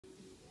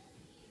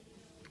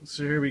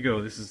So here we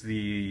go. This is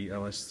the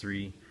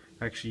LS3.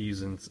 Actually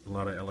using a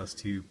lot of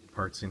LS2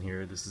 parts in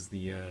here. This is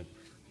the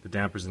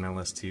dampers in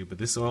LS2, but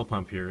this oil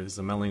pump here is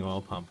a Melling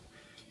oil pump.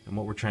 And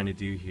what we're trying to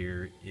do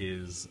here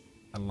is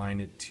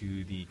align it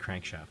to the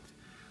crankshaft.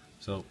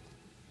 So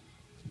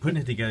putting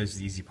it together is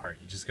the easy part.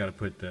 You just got to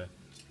put the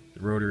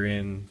rotor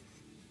in,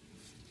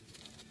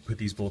 put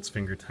these bolts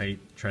finger tight,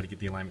 try to get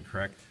the alignment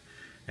correct.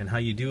 And how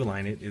you do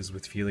align it is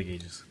with feeler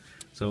gauges.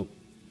 So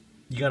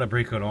you got to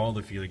break out all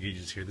the feeler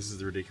gauges here. This is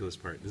the ridiculous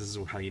part. This is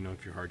how you know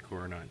if you're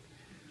hardcore or not.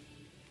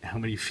 How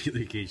many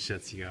feeler gauge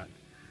sets you got?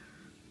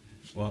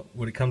 Well,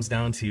 what it comes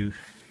down to,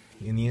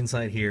 in the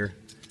inside here,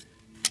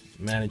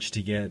 managed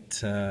to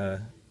get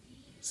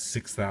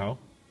 6 thou.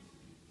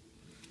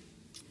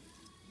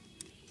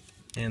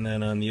 And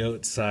then on the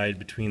outside,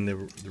 between the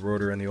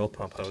rotor and the oil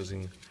pump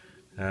housing,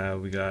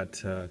 we got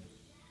 3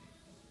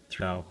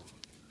 thou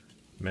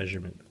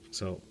measurement.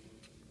 So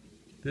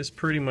this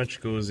pretty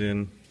much goes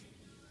in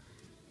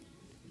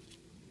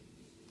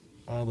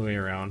all the way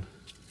around.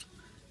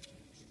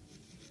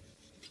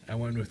 I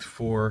went with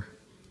four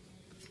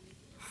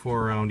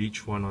around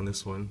each one on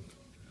this one.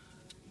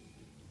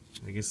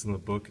 I guess in the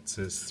book it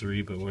says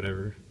 3, but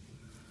whatever.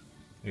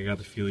 I got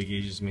the feeler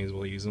gauges, may as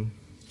well use them.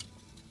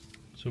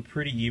 So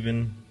pretty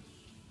even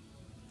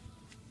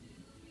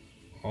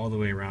all the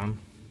way around.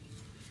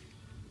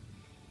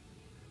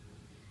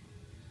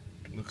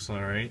 Looks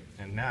alright,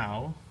 and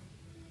now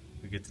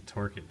we get to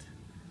torque it.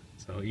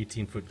 So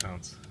 18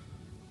 foot-pounds.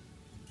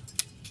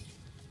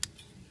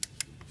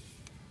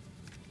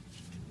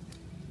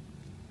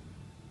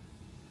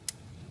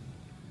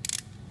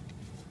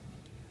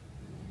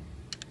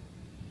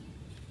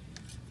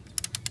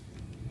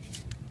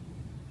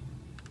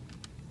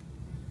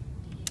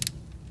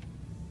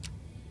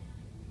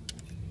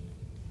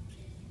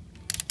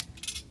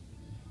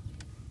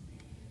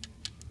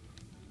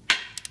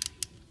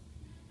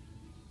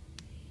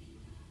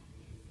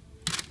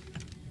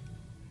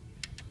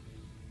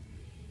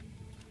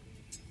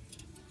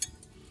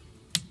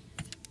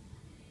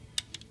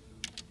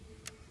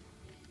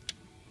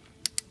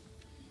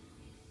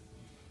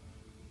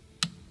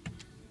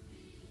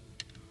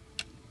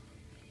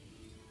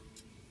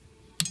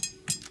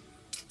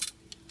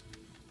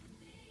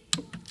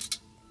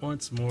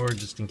 Once more,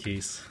 just in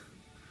case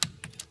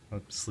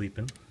I'm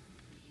sleeping.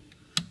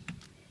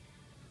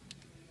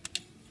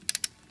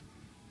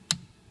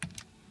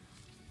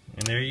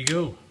 And there you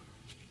go.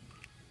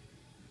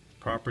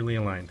 Properly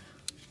aligned.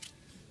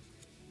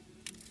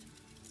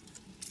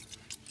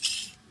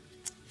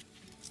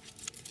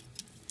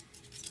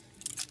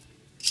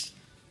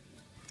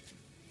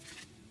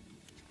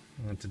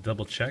 And to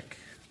double check,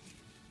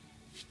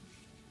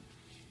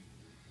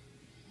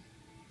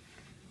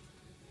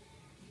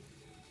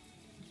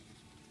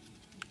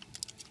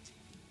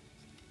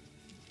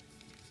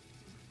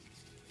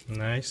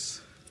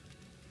 nice.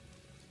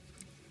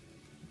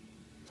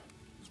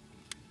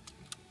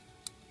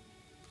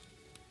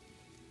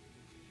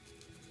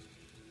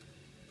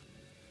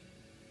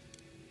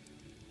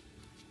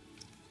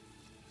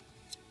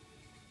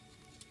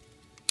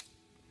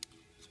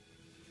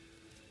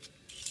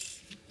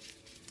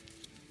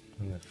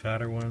 And the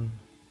fatter one,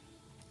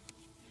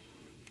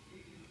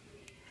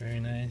 very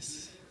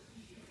nice.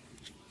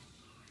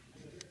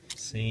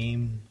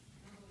 Same,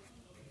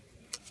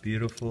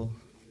 beautiful.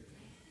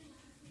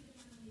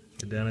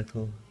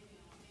 Identical.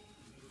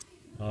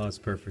 Oh, it's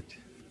perfect.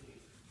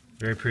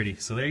 Very pretty.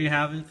 So there you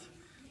have it.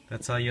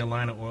 That's how you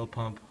align an oil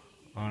pump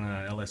on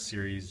a LS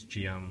series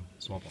GM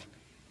small block.